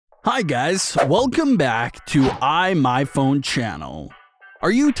Hi guys, welcome back to iMyFone channel. Are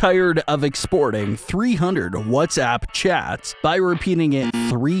you tired of exporting 300 WhatsApp chats by repeating it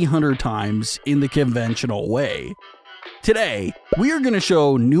 300 times in the conventional way? Today, we are going to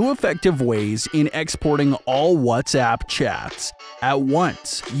show new effective ways in exporting all WhatsApp chats at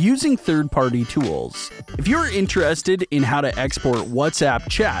once using third-party tools. If you're interested in how to export WhatsApp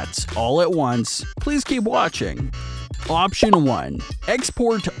chats all at once, please keep watching. Option 1.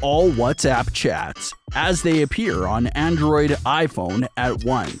 Export all WhatsApp chats as they appear on Android iPhone at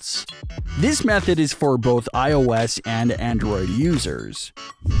once. This method is for both iOS and Android users.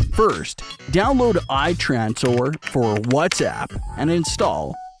 First, download iTransor for WhatsApp and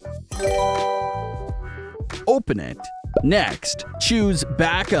install. Open it. Next, choose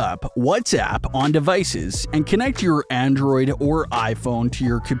Backup WhatsApp on devices and connect your Android or iPhone to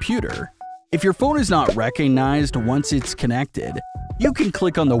your computer. If your phone is not recognized once it's connected, you can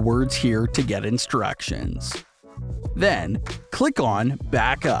click on the words here to get instructions. Then, click on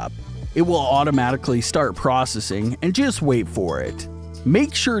Backup. It will automatically start processing and just wait for it.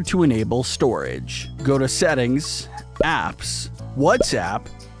 Make sure to enable storage. Go to Settings, Apps, WhatsApp,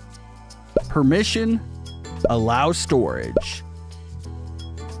 Permission, Allow storage.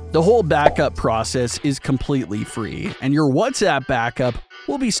 The whole backup process is completely free, and your WhatsApp backup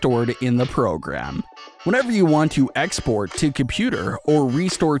will be stored in the program. Whenever you want to export to computer or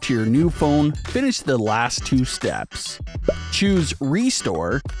restore to your new phone, finish the last two steps. Choose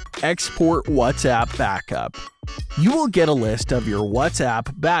Restore, Export WhatsApp Backup. You will get a list of your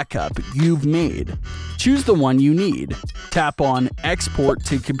WhatsApp backup you've made. Choose the one you need. Tap on Export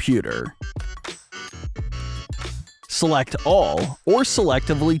to Computer. Select All or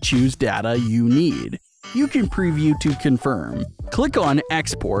selectively choose data you need. You can preview to confirm. Click on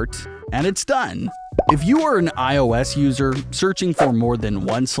Export, and it's done. If you are an iOS user searching for more than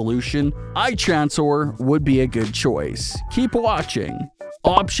one solution, iTransor would be a good choice. Keep watching.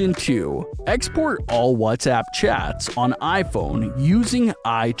 Option 2. Export all WhatsApp chats on iPhone using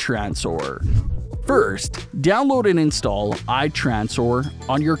iTransor. First, download and install iTransor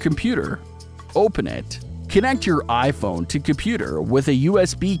on your computer. Open it. Connect your iPhone to computer with a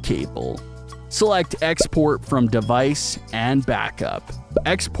USB cable. Select Export from Device and Backup.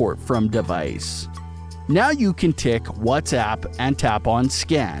 Export from Device. Now you can tick WhatsApp and tap on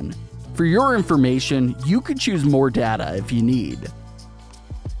Scan. For your information, you could choose more data if you need.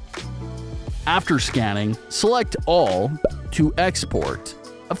 After scanning, select All to export.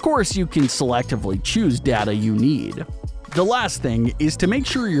 Of course, you can selectively choose data you need. The last thing is to make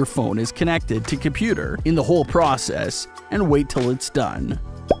sure your phone is connected to computer in the whole process and wait till it's done.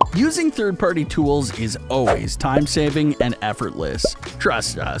 Using third-party tools is always time-saving and effortless.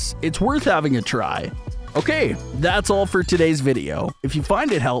 Trust us, it's worth having a try. Okay, that's all for today's video. If you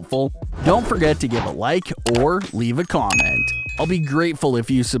find it helpful, don't forget to give a like or leave a comment. I'll be grateful if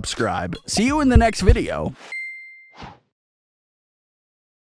you subscribe. See you in the next video.